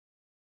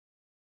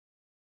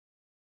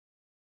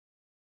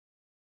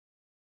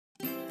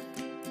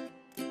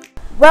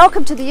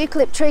Welcome to the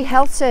Eucalypt Tree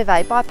Health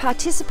Survey. By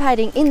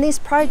participating in this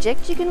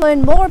project, you can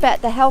learn more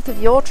about the health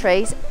of your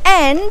trees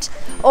and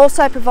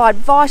also provide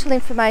vital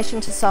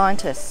information to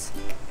scientists.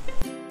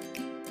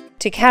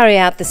 To carry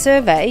out the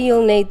survey,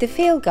 you'll need the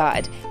field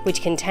guide,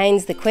 which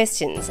contains the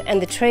questions, and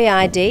the tree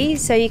ID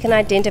so you can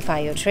identify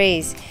your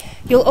trees.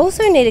 You'll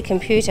also need a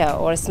computer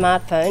or a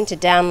smartphone to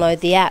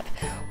download the app,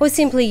 or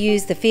simply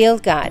use the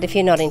field guide if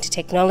you're not into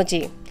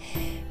technology.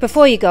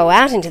 Before you go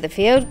out into the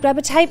field, grab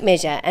a tape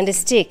measure and a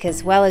stick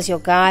as well as your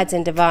guides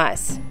and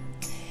device.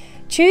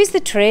 Choose the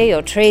tree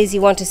or trees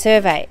you want to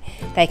survey.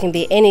 They can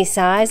be any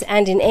size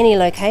and in any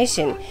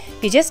location.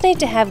 You just need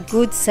to have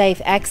good,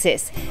 safe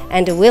access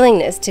and a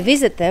willingness to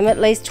visit them at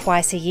least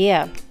twice a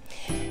year.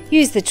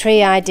 Use the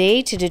tree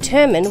ID to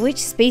determine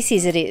which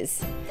species it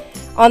is.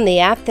 On the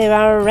app, there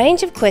are a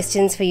range of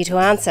questions for you to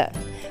answer.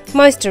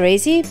 Most are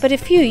easy, but a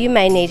few you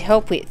may need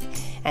help with,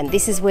 and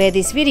this is where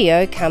this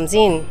video comes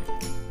in.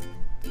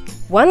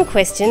 One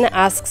question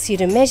asks you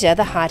to measure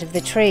the height of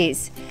the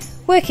trees.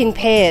 Work in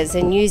pairs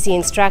and use the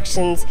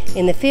instructions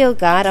in the field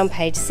guide on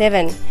page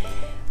 7.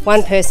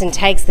 One person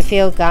takes the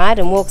field guide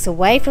and walks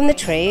away from the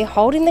tree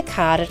holding the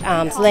card at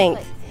arm's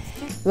length.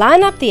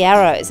 Line up the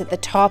arrows at the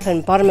top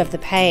and bottom of the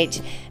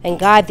page and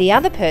guide the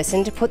other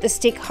person to put the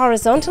stick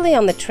horizontally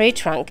on the tree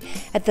trunk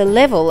at the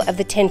level of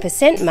the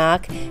 10%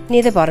 mark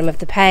near the bottom of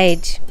the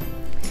page.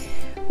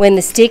 When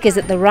the stick is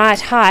at the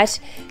right height,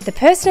 the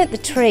person at the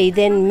tree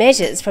then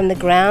measures from the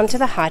ground to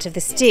the height of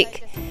the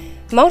stick.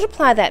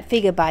 Multiply that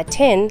figure by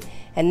 10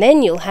 and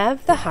then you'll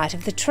have the height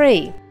of the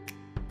tree.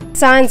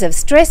 Signs of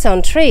stress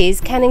on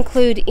trees can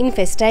include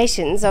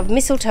infestations of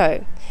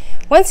mistletoe.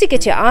 Once you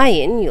get your eye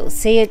in, you'll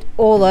see it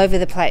all over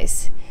the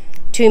place.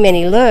 Too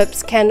many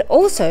lerps can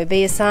also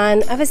be a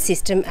sign of a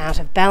system out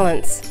of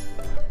balance.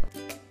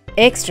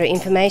 Extra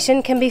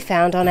information can be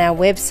found on our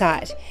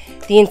website.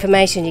 The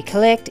information you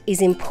collect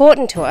is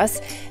important to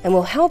us and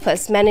will help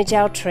us manage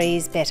our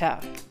trees better.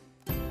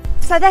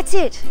 So that's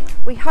it.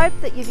 We hope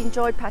that you've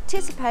enjoyed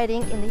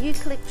participating in the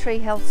Eucalypt Tree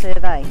Health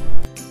Survey.